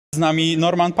Z nami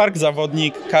Norman Parke,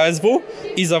 zawodnik KSW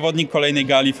i zawodnik kolejnej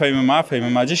gali MMA,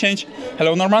 MMA 10.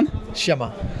 Hello Norman.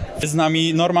 Siema. Z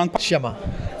nami Norman Parke. Siema.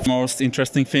 Most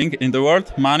interesting thing in the world,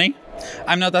 money.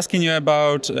 I'm not asking you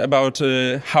about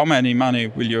how many money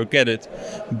will you get it,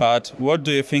 but what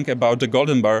do you think about the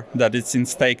golden bar that is in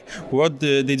stake? What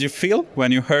did you feel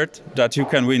when you heard that you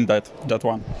can win that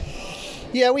one?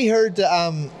 Yeah, we heard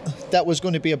that was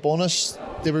going to be a bonus.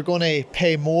 They were going to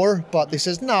pay more, but they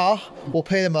says, nah, we'll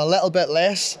pay them a little bit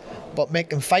less, but make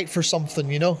them fight for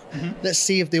something, you know? Let's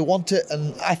see if they want it,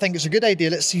 and I think it's a good idea.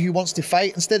 Let's see who wants to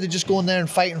fight. Instead of just going there and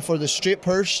fighting for the straight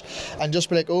purse and just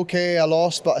be like, okay, I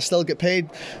lost, but I still get paid.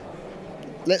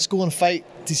 Let's go and fight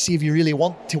to see if you really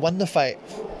want to win the fight.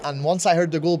 And once I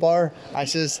heard the gold bar, I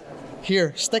says,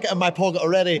 here, stick it in my pocket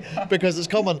already, because it's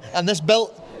coming. And this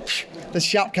belt, the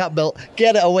sharp cat belt,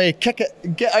 get it away, kick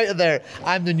it, get out of there.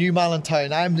 I'm the new man in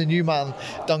town. I'm the new man.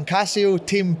 Duncasio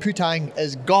Team Putang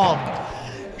is gone.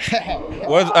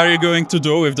 What are you going to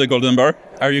do with the golden bar?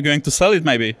 Are you going to sell it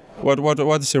maybe? What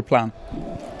is your plan?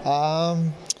 I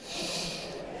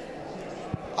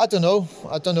don't know.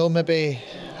 Maybe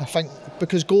I think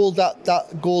because gold,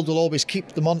 that gold will always keep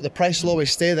the money. The price will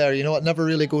always stay there. You know, it never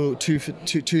really go too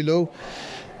low.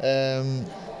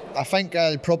 I think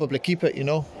I'll probably keep it. You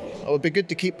know, it would be good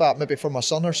to keep that maybe for my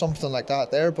son or something like that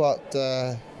there. But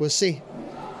we'll see.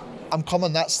 I'm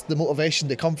coming. That's the motivation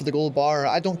to come for the gold bar.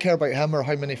 I don't care about him or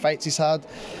how many fights he's had.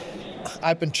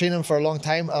 I've been training for a long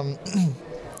time. I'm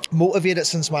motivated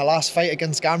since my last fight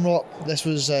against Gamrot. This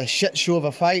was a shit show of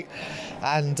a fight,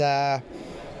 and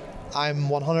I'm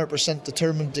 100%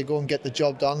 determined to go and get the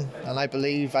job done, and I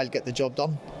believe I'll get the job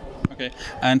done. Okay,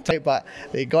 and but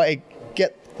they got to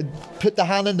put the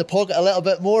hand in the pocket a little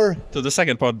bit more. To the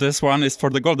second part, this one is for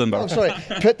the golden bar. Oh, sorry.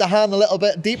 Put the hand a little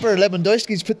bit deeper.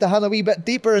 Lewandowski's put the hand a wee bit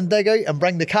deeper and dig out and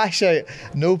bring the cash out.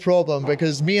 No problem,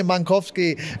 because me and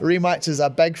Mankowski rematch is a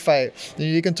big fight.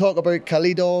 You can talk about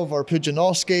Khalidov or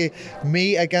Pudzianowski.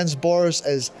 Me against Boris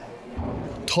is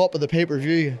top of the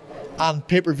pay-per-view, and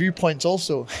pay-per-view points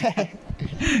also.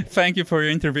 Thank you for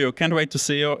your interview. Can't wait to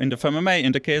see you in the MMA,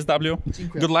 in the KSW.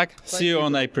 Dziękuje. Good luck. See you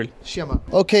on April. Siema.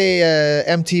 Okay,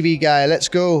 MTV guy, let's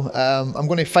go. I'm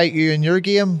going to fight you in your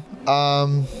game.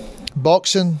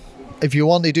 Boxing. If you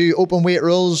want to do open weight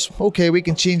rules, okay, we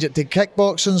can change it to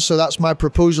kickboxing. So that's my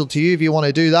proposal to you. If you want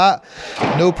to do that,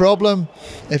 no problem.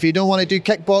 If you don't want to do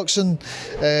kickboxing,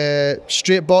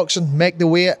 straight boxing, make the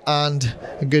weight, and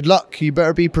good luck. You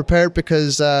better be prepared,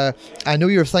 because I know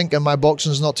you're thinking my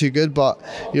boxing's not too good, but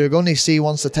you're going to see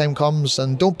once the time comes.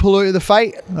 And don't pull out of the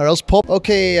fight or else pop.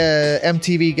 Okay,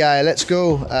 MTV guy, let's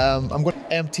go. I'm going to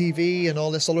MTV and all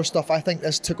this other stuff. I think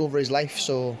this took over his life,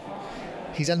 so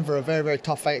he's in for a very, very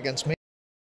tough fight against me.